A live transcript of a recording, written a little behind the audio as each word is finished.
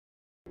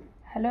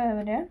Hello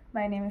everyone,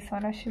 my name is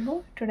Sona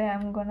Shibu. Today I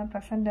am going to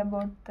present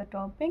about the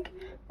topic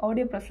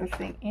audio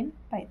processing in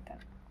Python.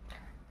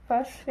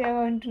 First, we are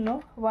going to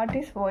know what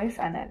is voice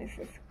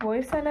analysis.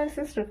 Voice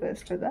analysis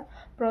refers to the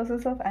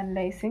process of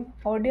analyzing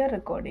audio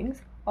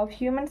recordings of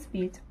human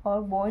speech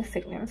or voice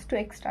signals to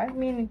extract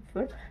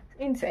meaningful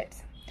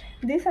insights.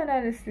 This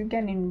analysis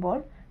can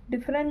involve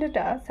different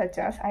tasks such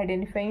as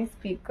identifying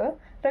speaker,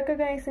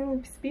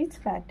 recognizing speech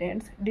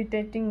patterns,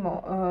 detecting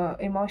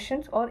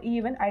emotions, or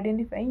even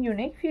identifying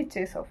unique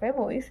features of a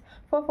voice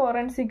for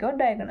forensic or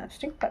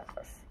diagnostic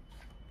purpose.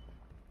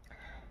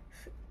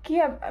 Key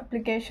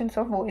applications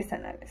of voice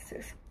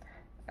analysis.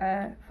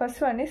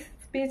 First one is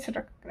speech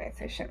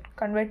recognition,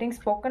 converting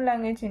spoken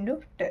language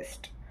into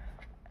text.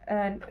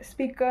 And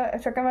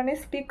second one is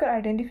speaker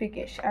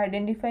identification,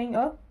 identifying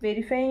or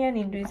verifying an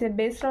individual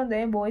based on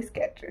their voice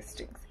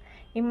characteristics.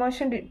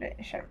 Emotion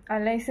detection,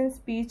 analyzing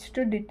speech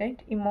to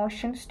detect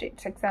emotion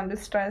states, example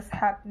stress,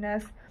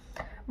 happiness.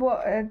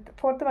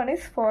 Fourth one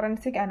is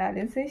forensic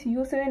analysis,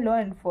 used in law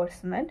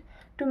enforcement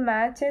to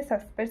match a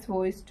suspect's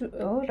voice to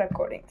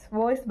recordings.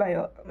 Voice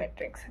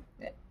biometrics.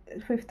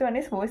 Fifth one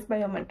is voice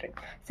biometric,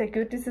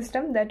 security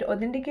system that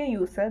authenticate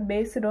user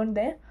based on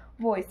their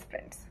voice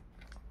prints.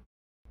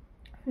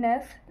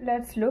 Next,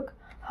 let's look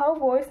how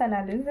voice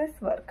analysis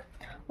work.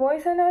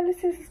 Voice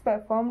analysis is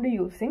performed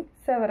using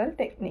several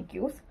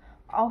techniques,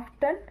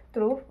 often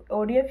through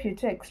audio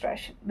feature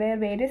extraction, where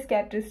various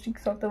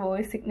characteristics of the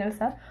voice signals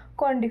are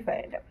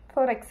quantified.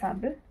 For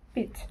example,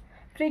 pitch,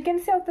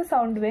 frequency of the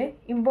sound wave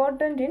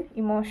important in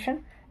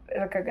emotion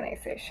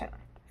recognition.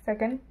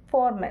 Second,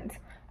 formants,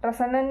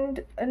 resonant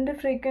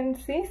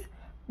frequencies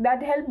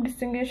that help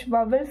distinguish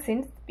vowels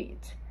in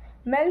speech.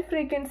 Mel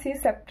frequency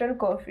septal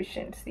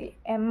coefficients,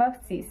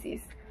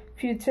 MFCCs,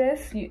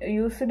 features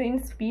used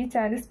in speech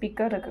and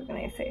speaker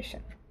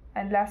recognition.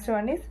 And last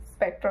one is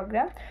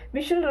spectrogram,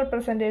 visual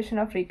representation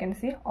of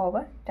frequency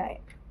over time.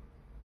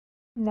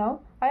 Now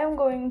I am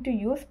going to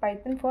use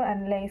Python for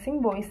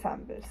analyzing voice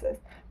samples.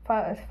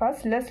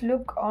 First, let's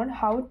look on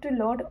how to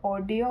load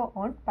audio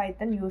on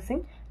Python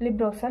using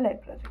librosa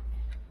library.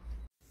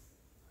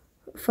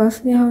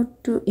 First, we have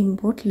to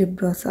import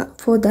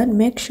librosa. For that,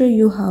 make sure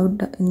you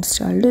have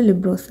installed the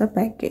librosa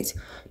package.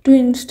 To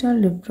install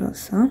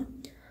librosa,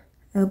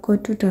 go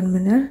to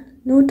terminal,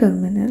 new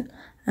terminal,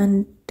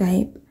 and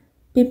type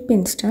pip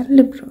install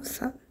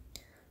librosa,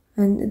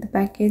 and the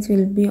package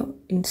will be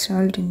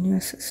installed in your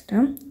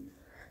system.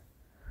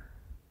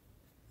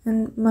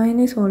 And mine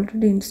is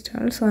already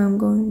installed, so I am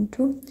going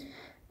to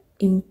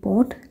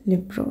import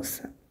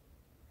librosa.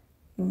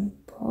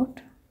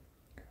 Import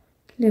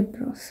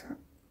librosa.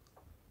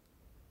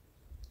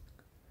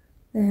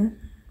 Then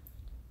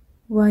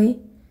y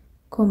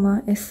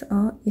comma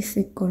sr is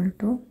equal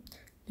to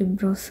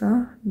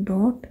librosa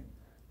dot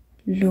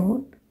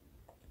load.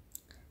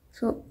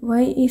 So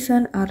y is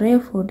an array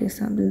of audio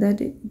sample, that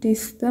it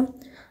is the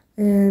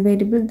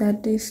variable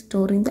that is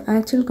storing the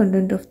actual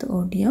content of the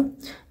audio,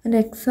 and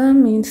xr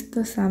means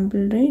the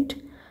sample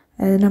rate,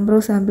 number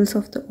of samples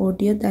of the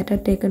audio that are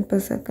taken per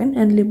second,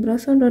 and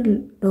librosa dot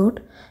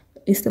load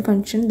is the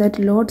function that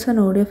loads an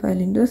audio file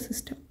into the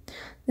system.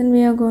 Then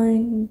we are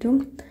going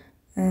to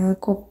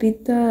copy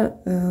the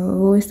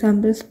voice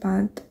samples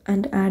path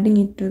and adding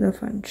it to the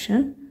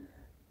function.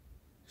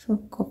 So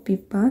copy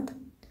path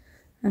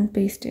and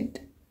paste it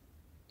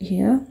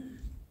here.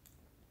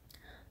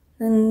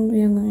 Then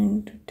we are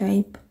going to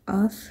type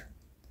as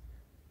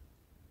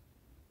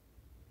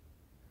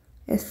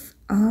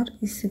SR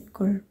is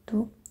equal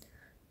to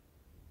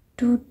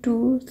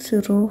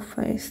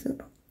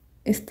 22050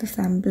 is the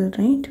sample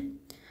rate.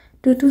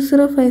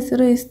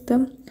 22050 is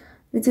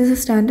which is a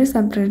standard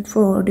sample rate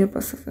for audio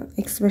processing,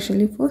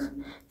 especially for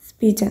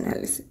speech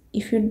analysis.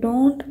 If you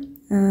don't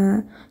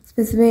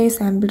specify a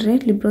sample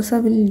rate,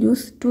 librosa will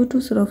use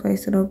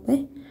 22050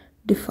 by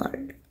default.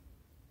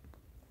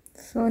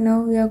 So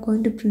now we are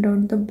going to print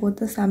out both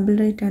the sample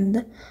rate and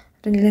the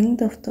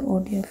length of the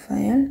audio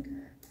file.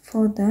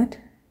 For that,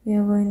 we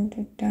are going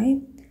to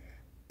type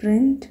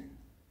print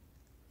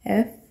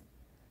f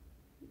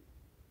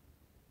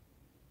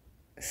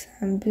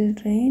sample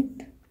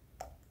rate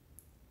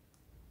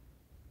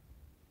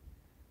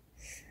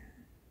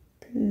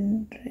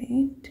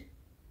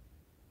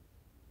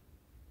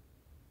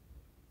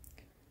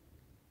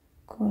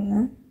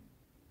colon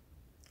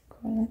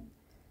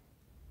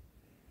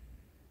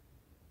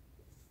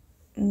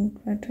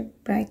inverted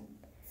bracket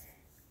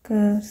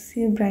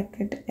cursive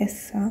bracket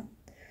SR.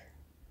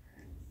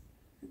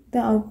 The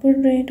output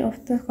rate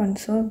of the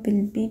console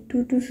will be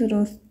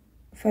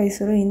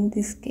 22050 in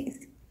this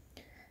case,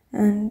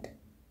 and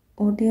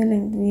audio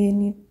length, we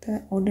need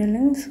the audio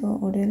length, so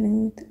audio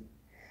length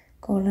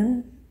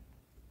colon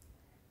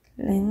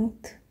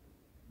length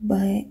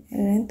by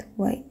length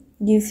y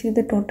gives you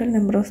the total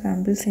number of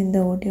samples in the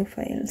audio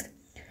files.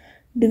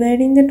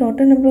 Dividing the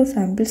total number of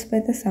samples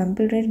by the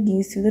sample rate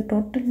gives you the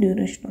total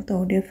duration of the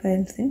audio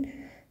files in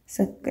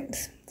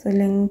seconds. So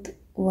length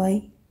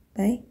y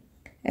by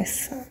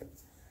SR.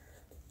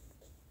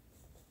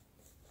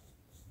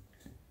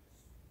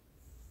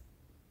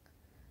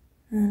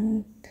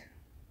 and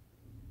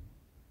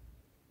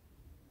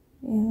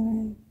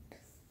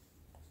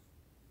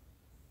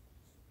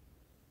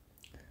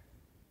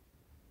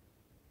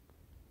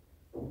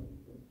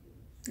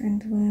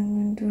and we are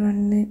going to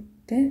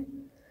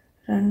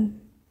run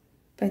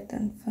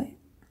Python 5.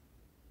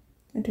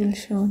 It will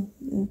show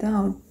the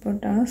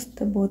output as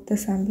both the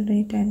sample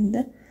rate and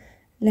the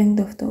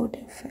length of the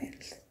audio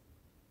files.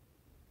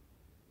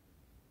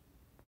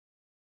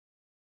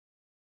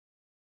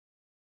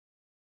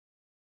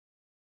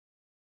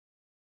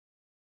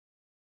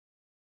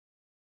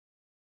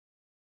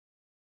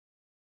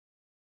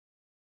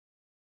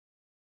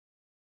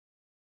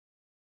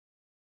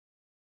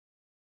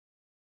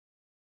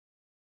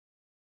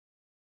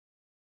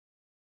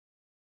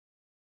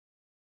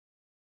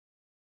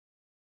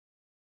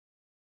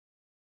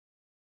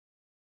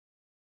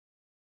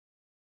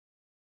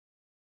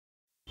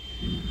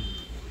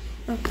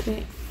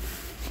 Okay,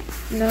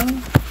 now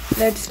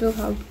let's do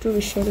how to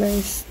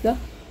visualize the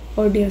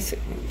audio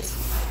signals.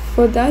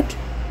 For that,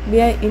 we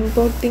are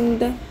importing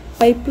the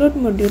pyplot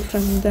module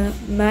from the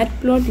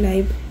matplot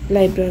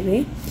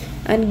library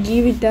and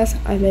give it as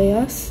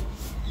alias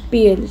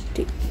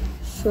plt.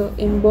 So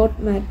import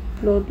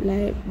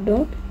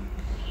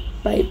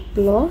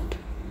matplotlib.pyplot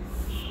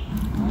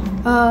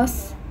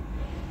as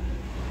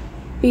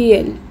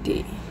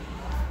plt.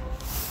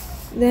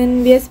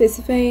 Then we are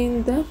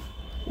specifying the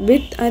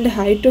width and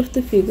height of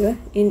the figure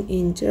in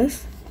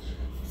inches.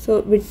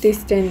 So width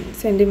is 10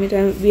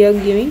 centimeter. We are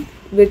giving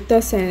width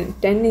as 10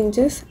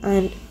 inches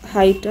and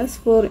height as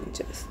 4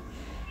 inches.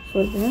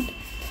 For that,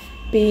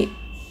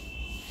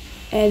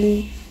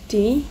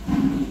 plt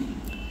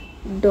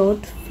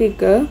dot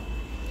figure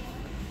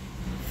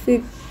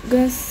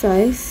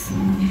size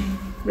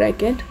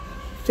bracket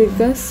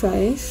figure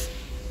size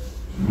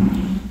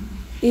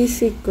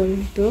is equal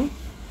to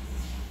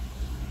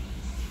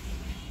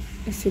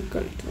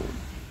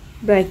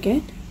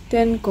bracket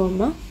 10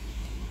 comma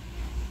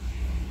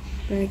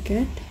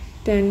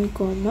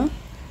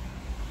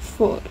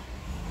 4.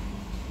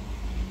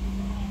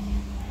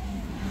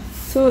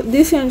 So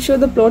this ensures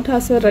the plot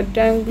has a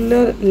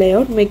rectangular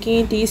layout,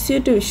 making it easier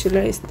to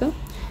visualize the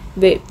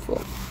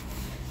waveform.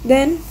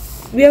 Then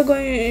we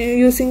are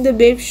using the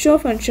wave show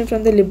function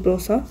from the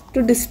Librosa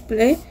to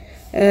display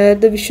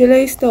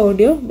visualize the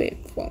audio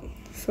waveform.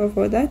 So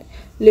for that,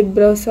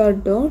 Librosa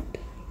dot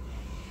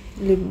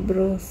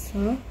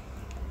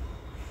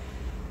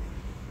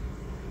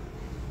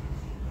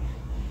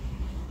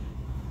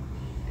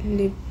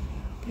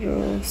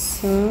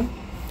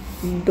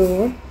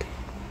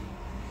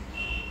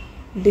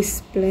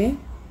display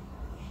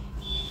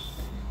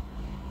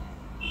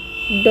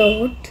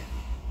dot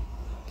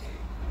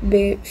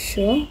wave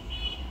show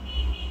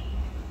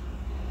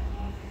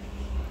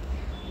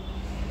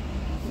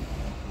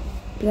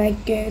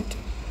bracket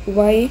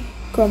y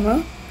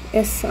comma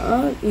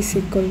sr is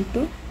equal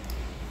to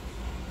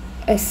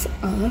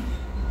sr.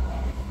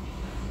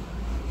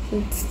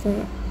 It's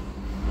the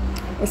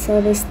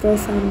SR is the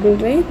sample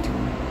rate,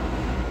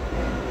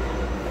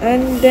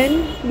 and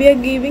then we are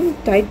giving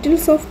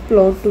titles of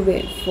plot to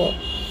waveform.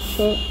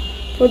 So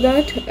for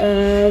that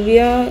we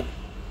are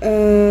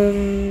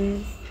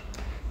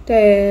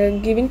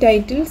giving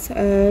titles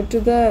to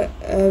the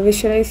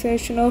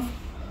visualization of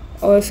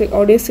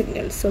audio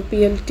signals. So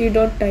plt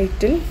dot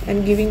title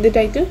and giving the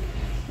title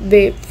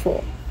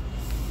waveform.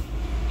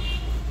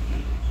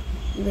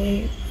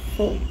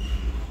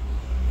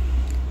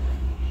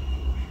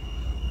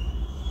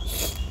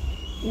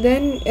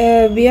 Then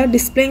we are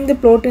displaying the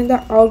plot in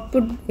the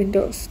output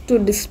windows. To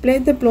display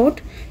the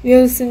plot, we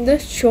are using the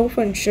show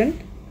function.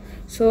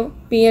 So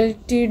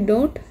plt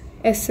dot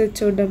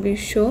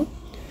show.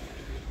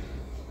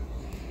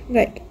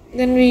 Right.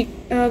 Then we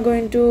are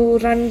going to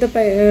run the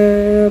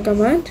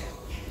command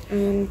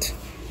and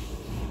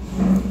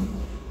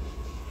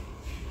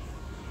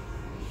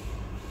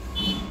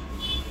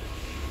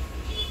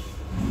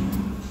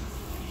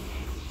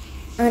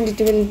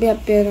it will be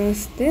appear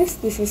as this.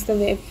 This is the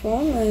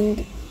waveform,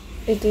 and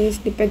it is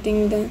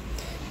depicting the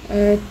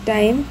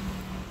time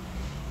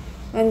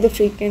and the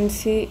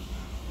frequency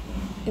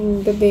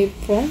in the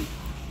waveform.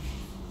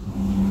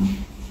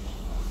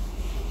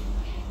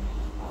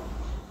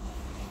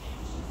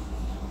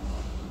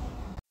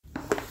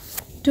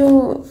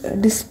 To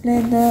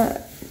display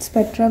the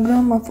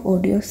spectrogram of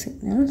audio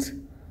signals,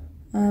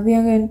 we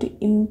are going to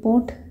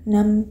import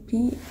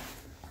numpy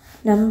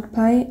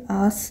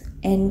as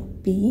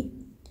np.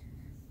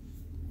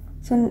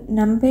 So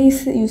numpy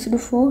is used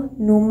for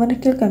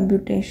numerical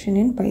computation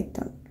in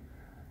Python.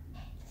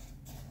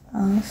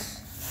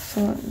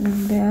 So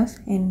numpy as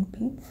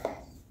np.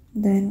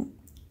 Then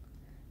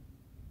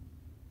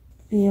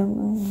we are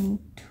going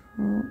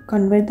to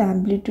convert the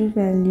amplitude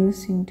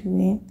values into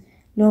a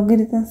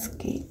logarithm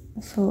scale.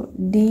 So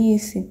d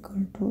is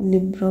equal to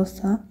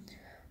Librosa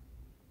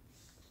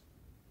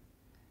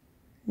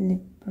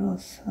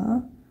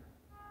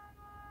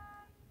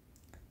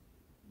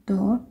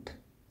dot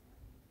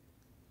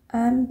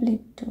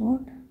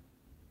amplitude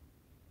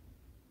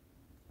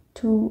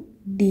to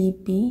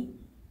dp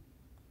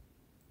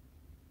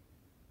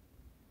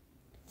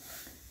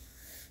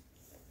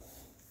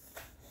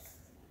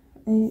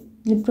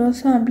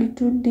Librosa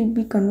amplitude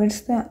dB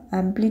converts the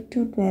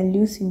amplitude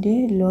values into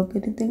a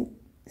logarithmic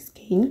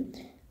scale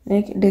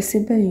like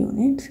decibel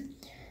units.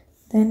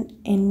 Then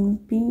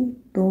NB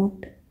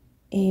dot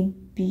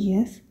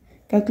ABS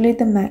calculate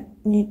the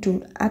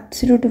magnitude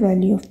absolute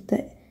value of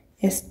the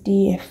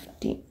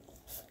STFT,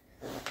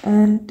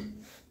 and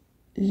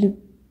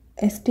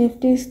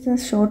STFT is the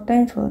short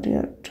time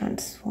Fourier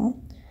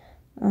transform,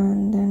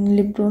 and then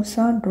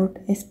Librosa dot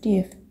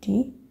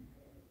STFT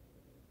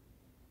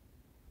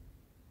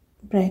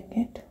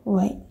bracket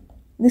Y.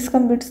 This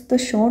computes the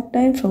short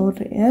time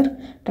Fourier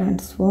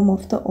transform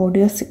of the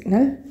audio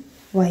signal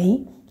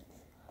Y.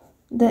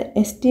 The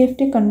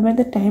STFT converts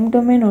the time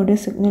domain audio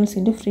signals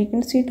into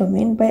frequency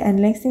domain by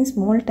analyzing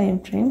small time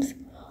frames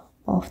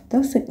of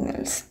the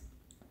signals.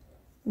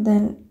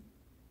 Then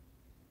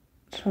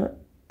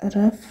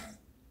ref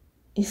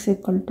is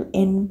equal to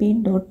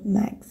NB dot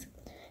max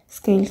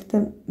scales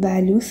the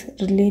values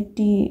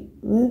relative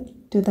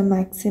to the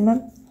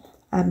maximum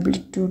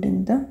amplitude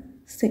in the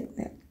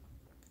signal.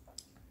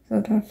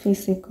 So ref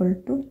is equal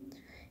to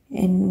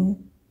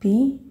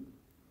NB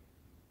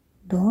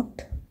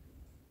dot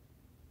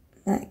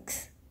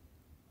max.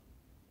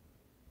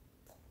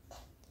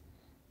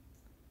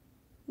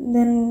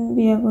 Then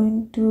we are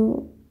going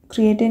to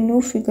create a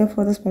new figure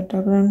for the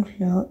spectrogram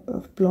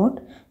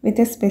plot with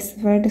a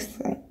specified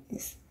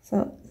size.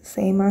 So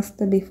same as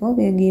the before,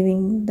 we are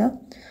giving the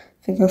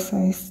figure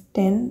size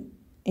 10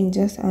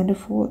 inches and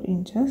 4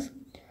 inches.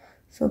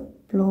 So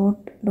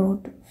plot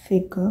dot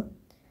figure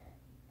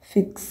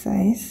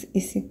size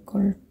is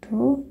equal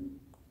to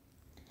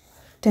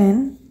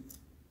 10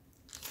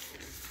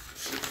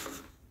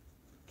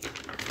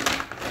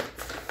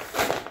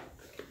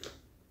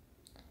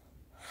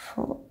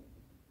 4.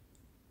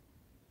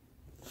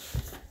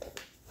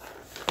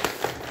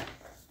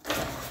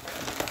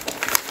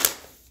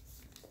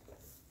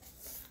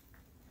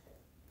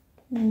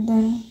 And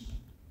then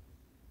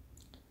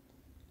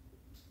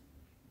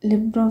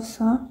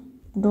Librosa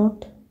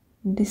dot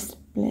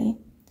display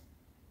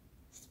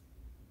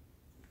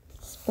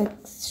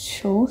specs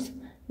shows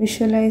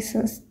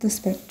visualizes the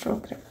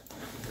spectrogram.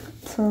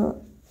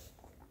 So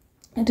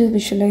it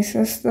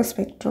visualizes the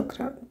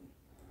spectrogram,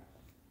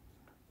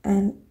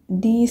 and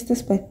D is the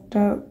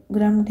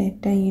spectrogram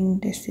data in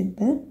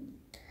decibel,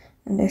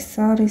 and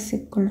SR is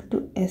equal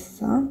to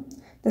SR,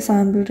 the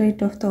sample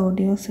rate of the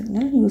audio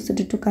signal used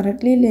to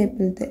correctly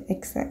label the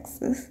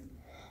x-axis,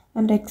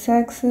 and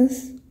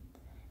x-axis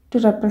to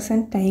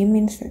represent time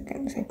in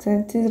seconds.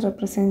 X-axis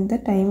represent the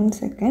time in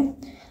second,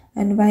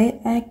 and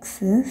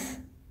y-axis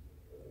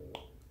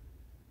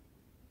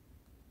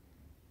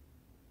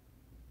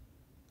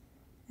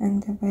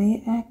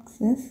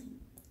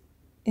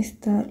is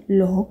the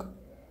log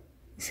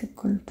is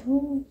equal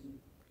to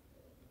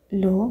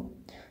log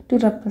to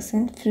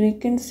represent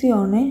frequency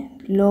on a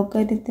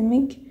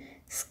logarithmic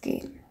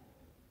scale.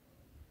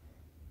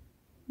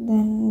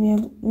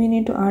 Then we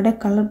need to add a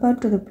color bar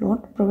to the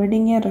plot,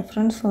 providing a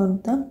reference for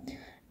the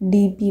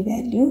dB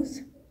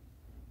values.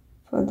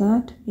 For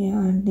that, we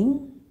are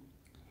adding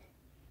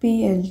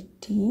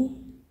PLT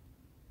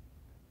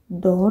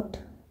dot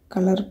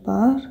color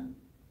bar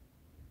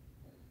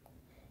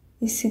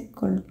is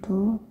equal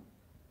to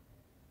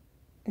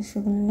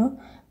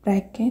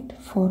bracket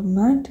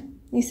format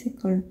is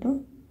equal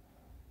to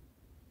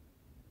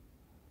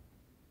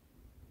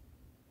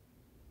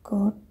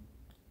code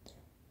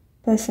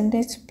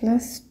percentage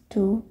plus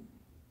 2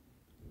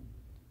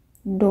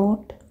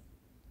 dot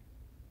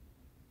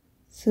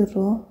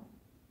 0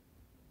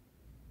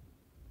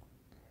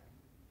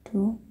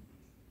 2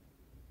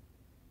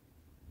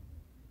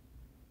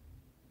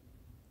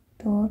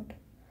 dot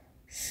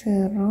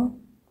 0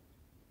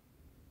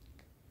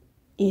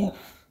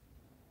 F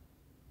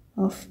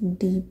of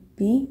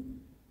dB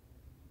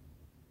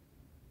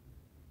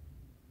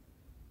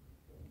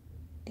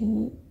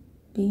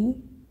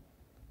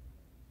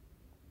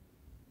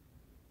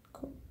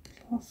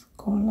close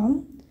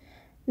column.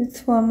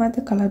 Let's format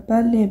the color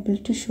bar label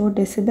to show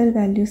decibel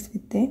values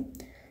with a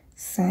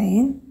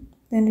sign.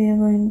 Then we are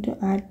going to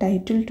add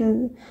title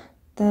to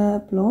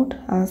the plot,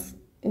 as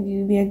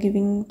we are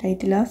giving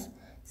title as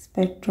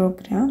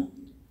spectrogram.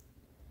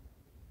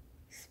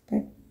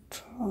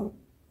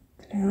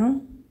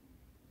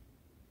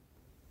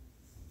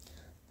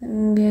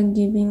 Then we are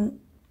giving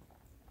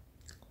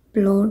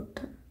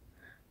plot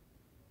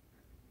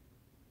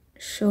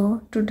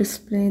show to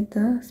display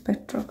the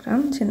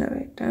spectrogram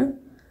generator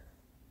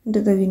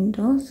into the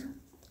windows.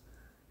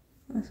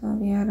 So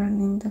we are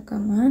running the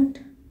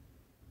command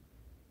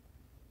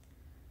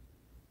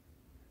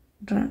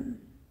run.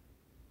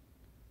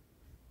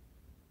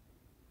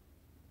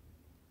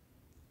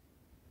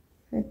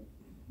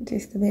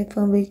 This is the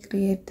waveform we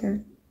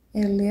created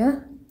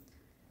earlier,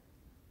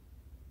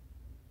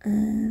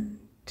 and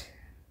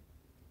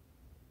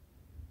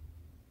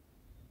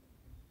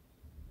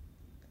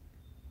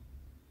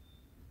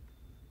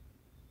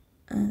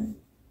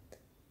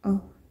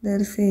oh,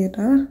 there is an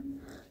error.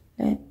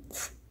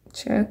 Let's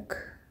check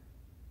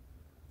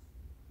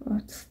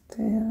what's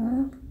the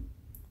error.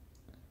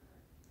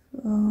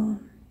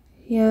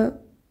 Here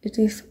it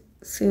is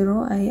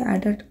 0. I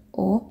added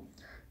O,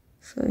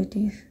 so it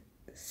is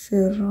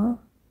 0.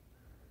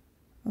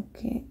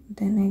 Okay,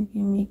 then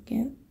again we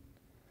can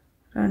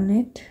run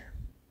it.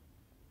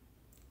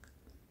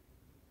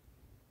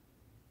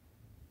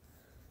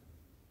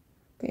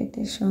 Okay, it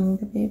is showing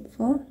the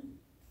waveform.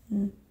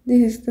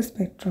 This is the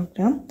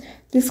spectrogram.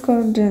 This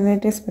called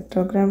generated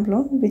spectrogram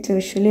plot, which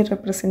visually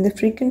represent the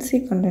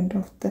frequency content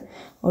of the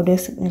audio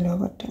signal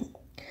over time.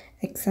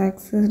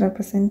 X-axis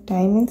represent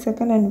time in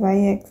second and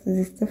y-axis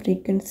is the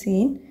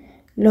frequency in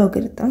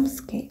logarithm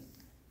scale.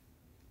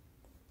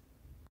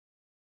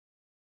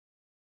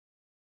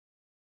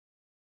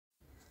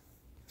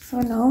 So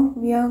now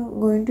we are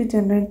going to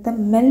generate the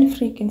MEL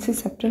frequency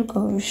spectral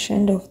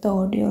coefficient of the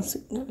audio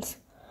signals.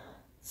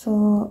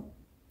 So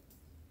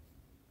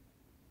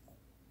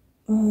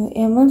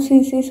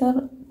MFCCs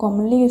are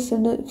commonly used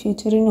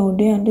feature in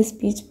audio and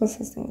speech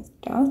processing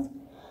tasks,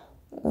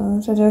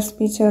 such as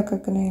speech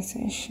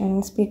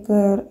recognition,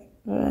 speaker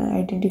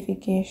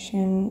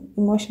identification,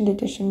 emotion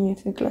detection,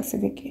 music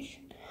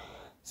classification.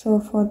 So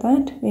for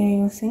that we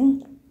are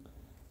using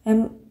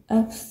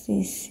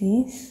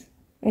MFCCs.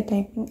 We're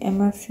typing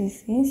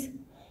MFCCs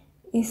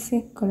is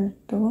equal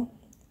to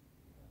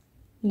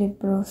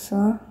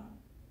Librosa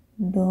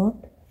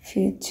dot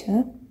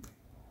feature.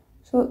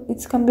 So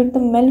it's compared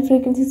the MEL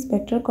frequency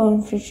spectral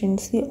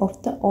coefficient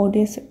of the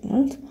audio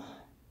signals.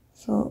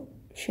 So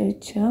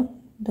feature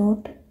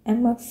dot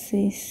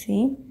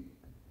MFCC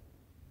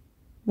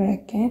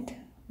bracket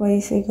y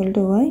is equal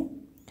to y,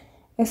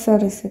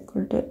 SR is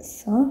equal to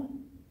SR.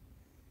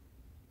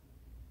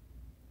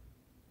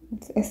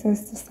 SR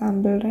is the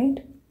sample,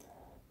 right?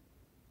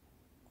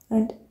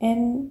 And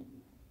N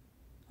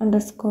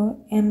underscore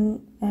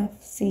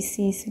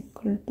MFCC is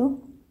equal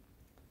to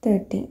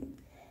 13.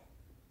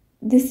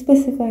 This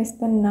specifies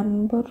the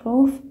number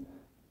of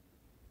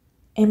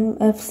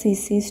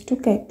MFCCs to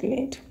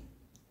calculate.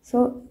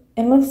 So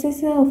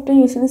MFCCs are often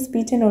used in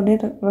speech and audio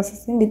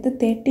processing, with the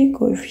 30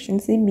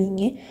 coefficients being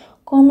a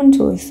common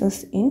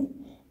choices in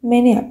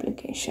many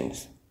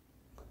applications.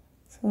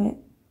 So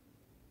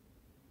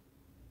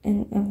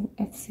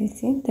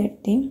MFCC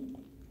 30.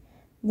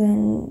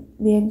 Then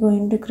we are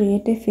going to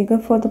create a figure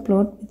for the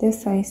plot with a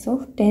size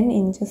of 10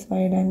 inches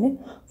wide and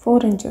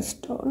 4 inches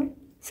tall,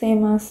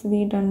 same as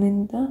we done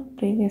in the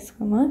previous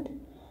command.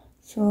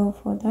 So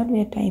for that we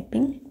are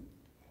typing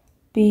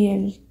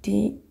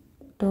plt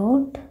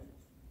dot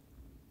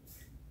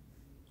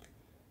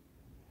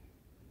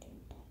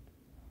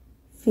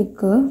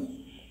figure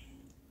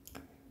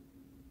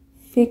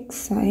fix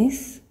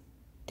size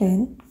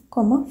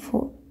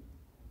 10,4.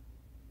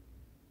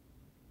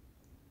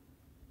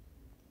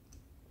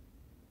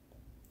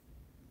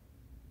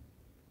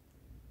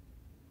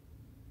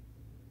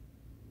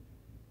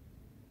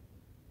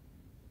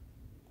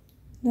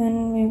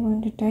 Then we are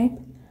going to type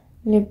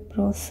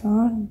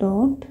Librosa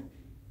dot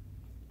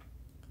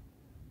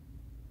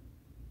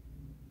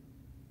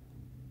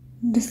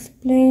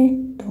display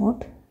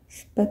dot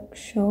spec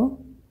show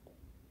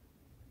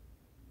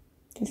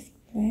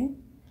display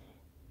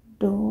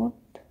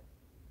dot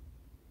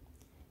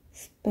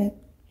spec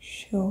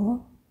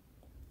show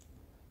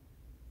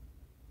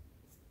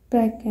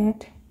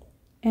bracket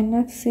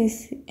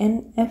MFCC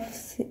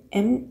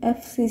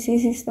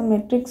is the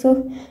matrix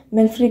of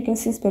MEL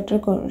frequency spectral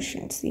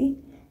coefficient.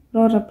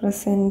 Rho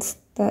represents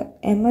the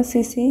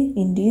MFCC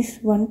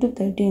indices 1 to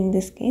 30 in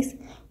this case.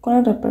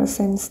 Column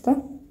represents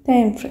the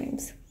time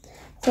frames.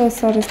 So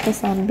SR is the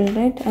sample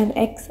rate and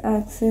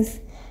x-axis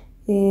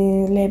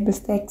labels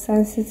the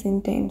x-axis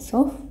in terms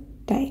of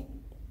time.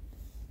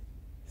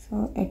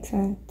 So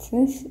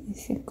x-axis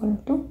is equal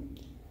to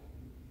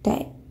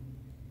time.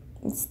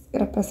 It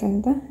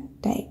represents the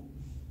time.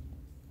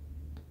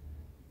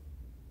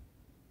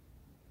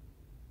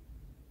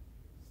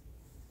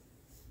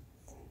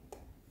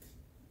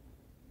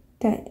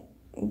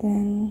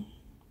 Then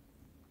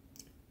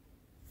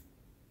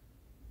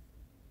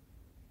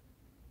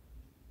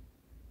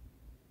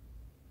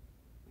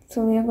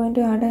so we are going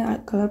to add a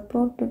color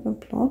plot to the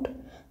plot.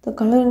 The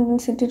color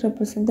intensity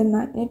represents the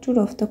magnitude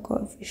of the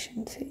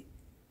coefficient.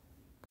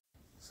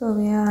 So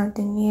we are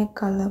adding a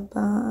color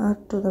bar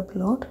to the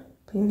plot,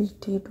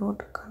 plt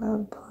dot color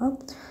bar.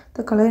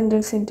 The color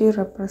intensity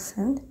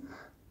represents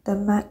the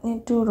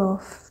magnitude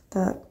of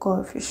the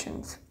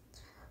coefficients.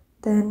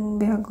 Then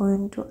we are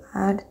going to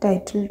add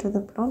title to the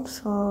plot.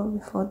 So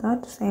before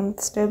that, same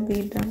step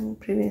we done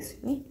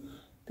previously,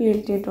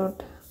 plt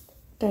dot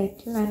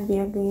title, and we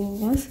are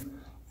giving us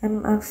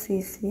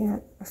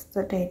MFCC as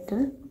the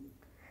title.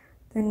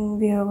 Then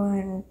we are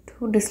going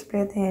to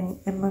display the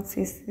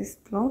MFCC's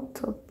plot.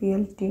 So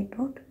plt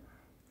dot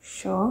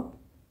show.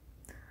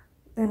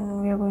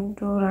 Then we are going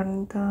to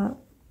run the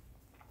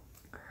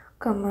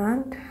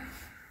command.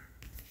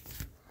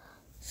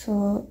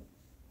 So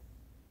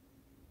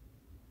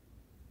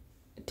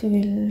it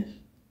will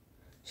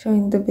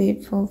showing the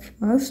waveform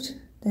first,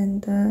 then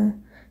the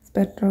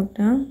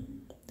spectrogram,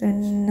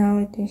 then now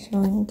it is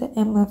showing the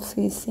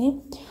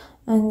MFCC,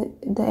 and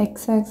the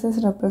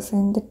x-axis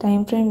represents the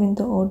time frame in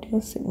the audio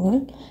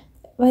signal.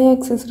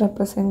 Y-axis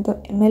represents the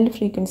ML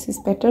frequency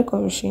spectral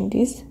coefficient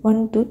is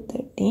 1 to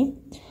 30,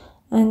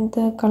 and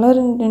the color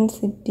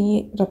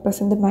intensity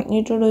represents the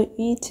magnitude of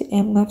each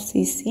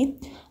MFCC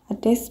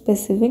at a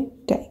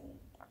specific time.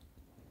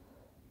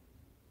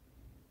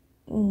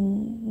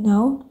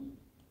 Now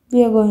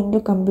we are going to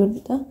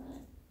compute the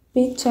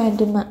pitch and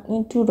the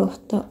magnitude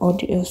of the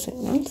audio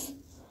signals.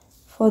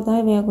 For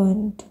that we are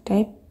going to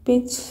type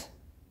pitch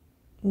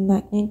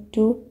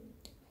magnitude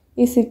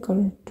is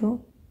equal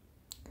to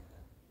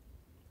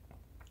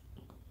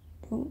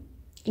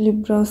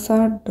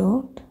Librosa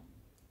dot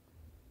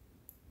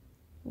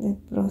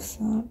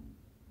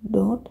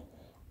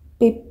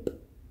pip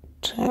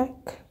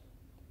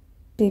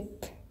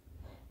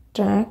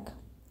track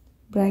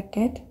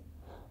bracket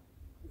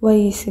y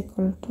is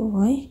equal to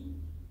y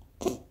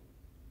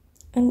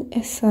and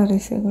SR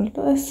is equal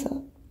to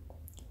SR,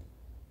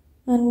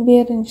 and we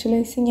are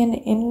initializing an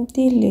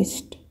empty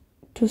list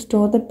to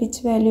store the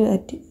pitch value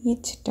at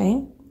each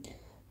time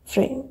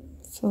frame.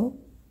 So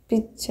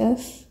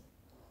pitches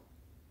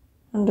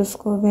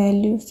underscore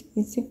values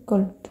is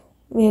equal to,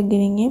 we are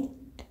giving a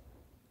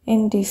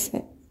empty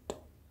set,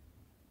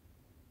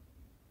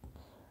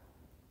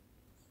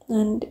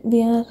 and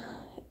we are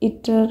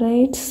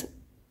iterates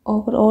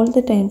over all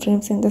the time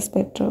frames in the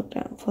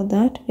spectrogram. For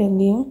that we are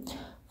giving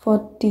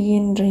for t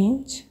in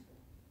range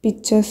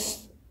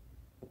pitches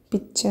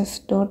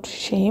dot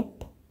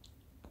shape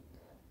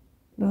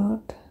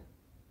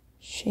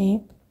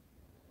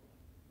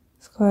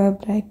square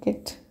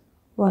bracket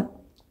 1,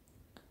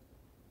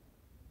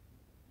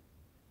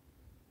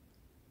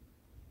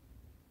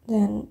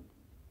 then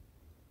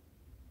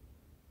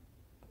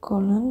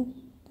colon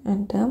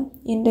and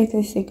index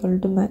is equal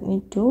to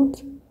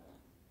magnitude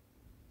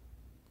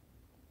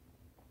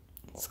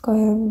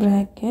square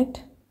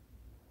bracket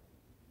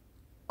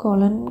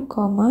colon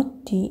comma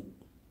t.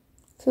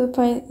 So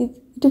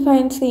it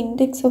defines the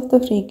index of the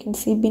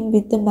frequency bin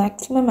with the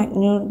maximum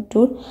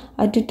magnitude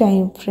at a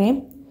time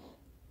frame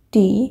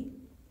t.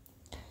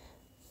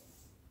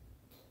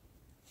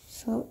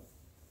 So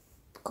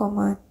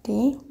comma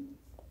t.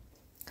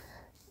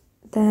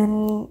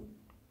 Then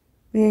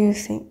we are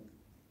using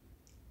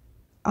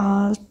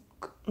arc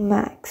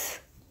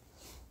max.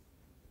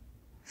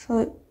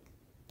 So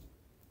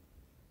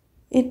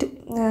it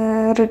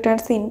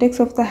returns the index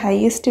of the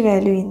highest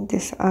value in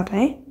this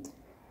array.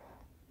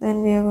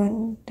 Then we are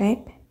going to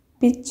type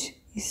pitch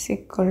is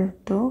equal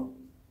to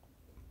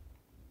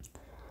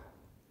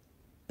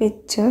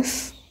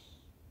pitches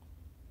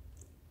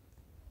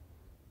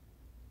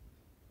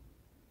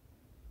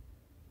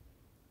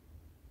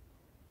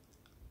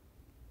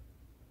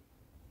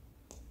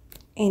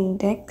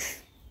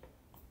index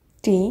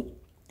t.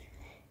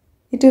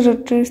 It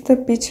retrieves the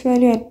pitch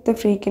value at the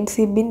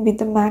frequency bin with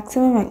the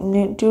maximum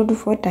magnitude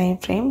for time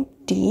frame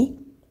t.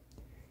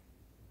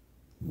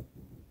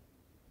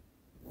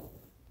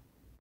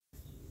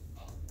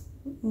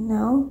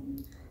 Now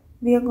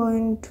we are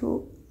going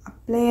to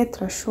apply a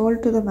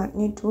threshold to the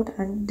magnitude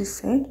and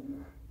decide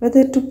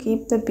whether to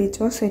keep the pitch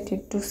or set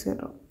it to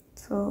 0.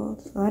 So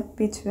that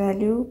pitch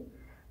value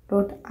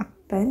dot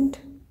append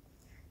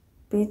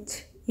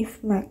pitch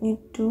if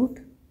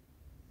magnitude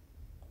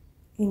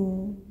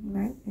in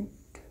magnitude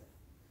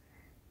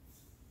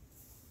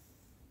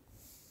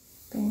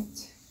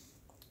pitch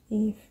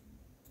if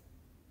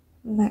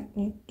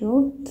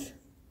magnitude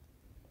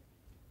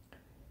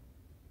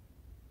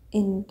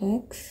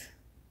index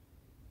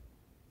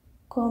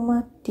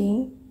comma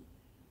t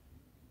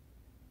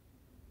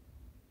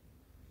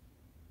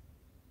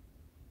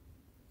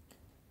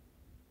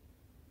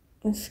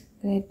is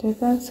greater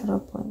than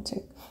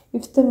 0.6.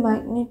 If the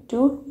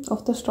magnitude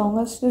of the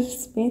strongest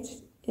pitch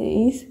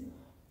is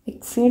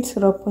exceeds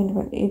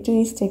 0.1, it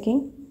is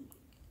checking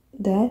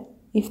that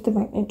if the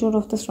magnitude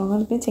of the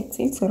strongest pitch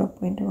exceeds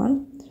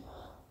 0.1.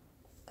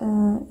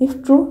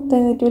 If true,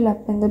 then it will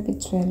append the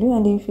pitch value,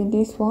 and if it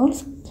is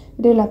false, it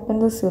will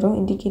append the 0,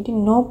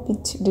 indicating no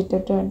pitch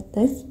detected at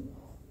this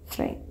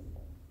frame.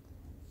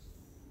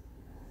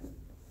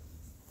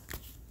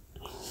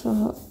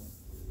 So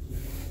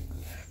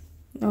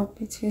no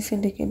pitch is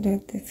indicated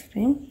at this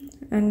frame,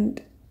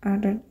 and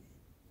added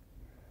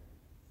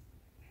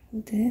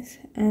this,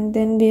 and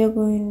then we are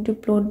going to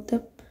plot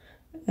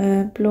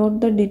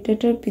the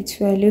detected pitch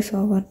values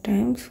over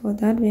time. For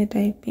that we are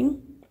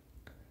typing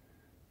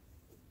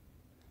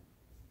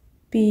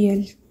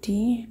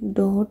plt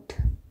dot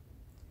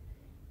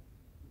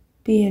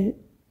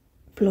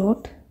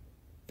plot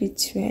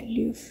pitch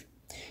values.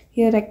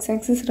 Here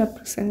x-axis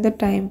represent the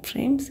time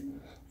frames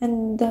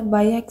and the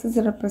y-axis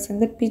represent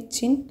the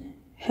pitch in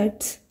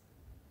hertz.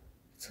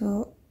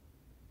 So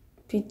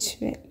pitch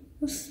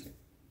values.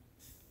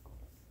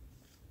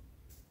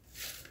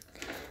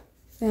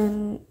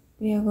 Then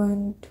we are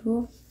going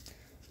to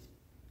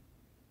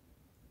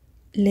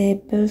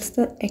labels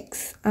the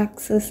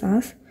x-axis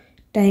as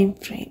time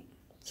frame.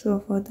 So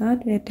for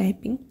that we are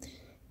typing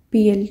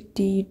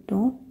plt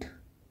dot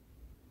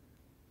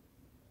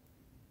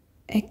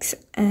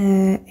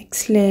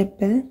X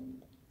label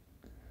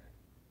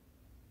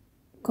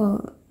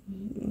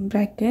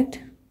bracket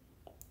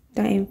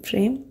time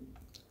frame,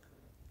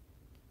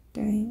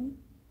 then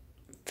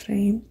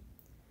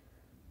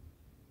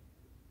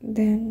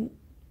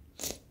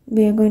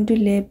we are going to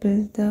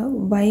label the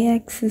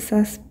y-axis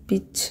as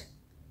pitch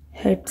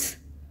hertz.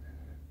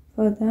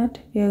 For that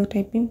we are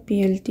typing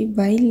plt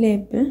y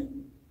label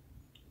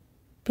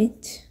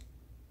pitch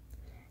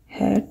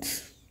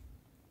hertz,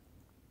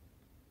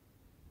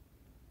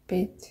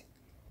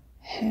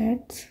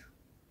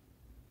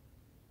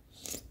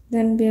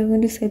 then we are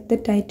going to set the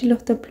title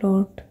of the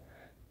plot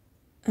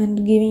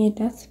and giving it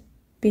as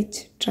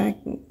pitch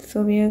tracking.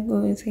 So we are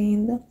going to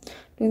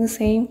doing the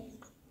same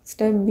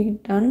step we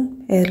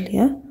done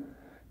earlier.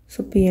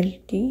 So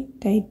plt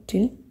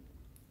title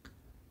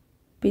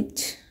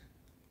pitch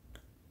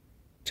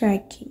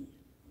tracking,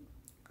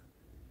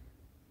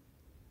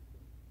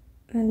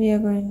 and we are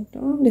going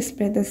to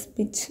display this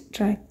pitch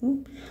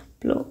tracking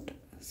plot.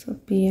 So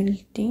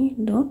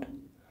plt dot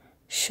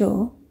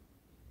show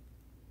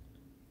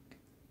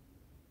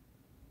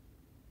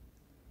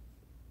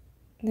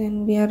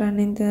then we are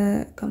running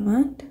the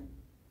command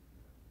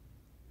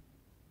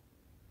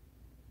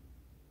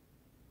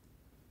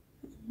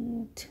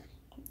and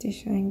it is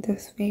showing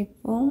this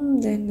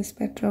waveform, then the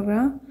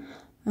spectrogram,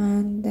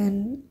 and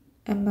then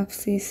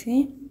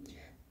MFCC.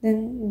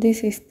 Then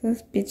this is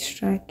the pitch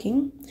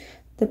tracking.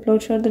 The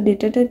plot shows the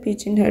detected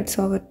pitch in hertz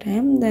over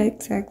time. The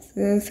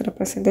x-axis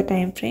represents the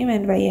time frame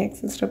and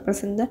y-axis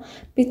represents the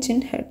pitch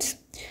in hertz.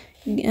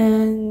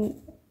 And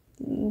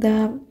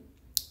the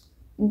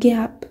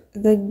gap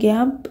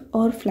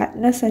or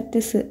flatness at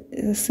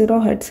 0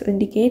 hertz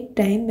indicate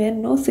time where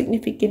no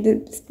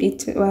significant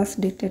pitch was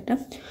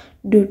detected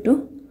due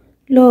to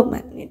low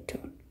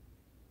magnitude.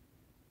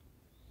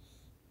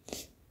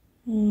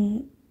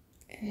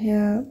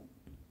 Here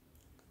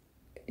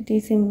it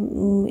is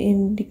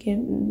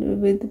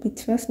indicated with the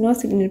pitch was no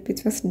significant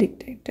pitch was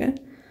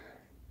detected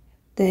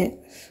there.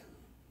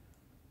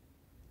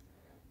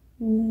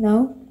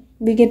 Now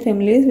we get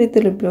familiar with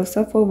the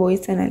Librosa for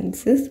voice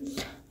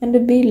analysis, and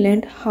we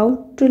learned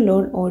how to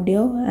load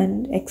audio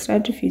and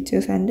extract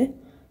features and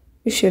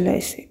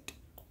visualize it.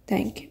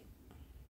 Thank you.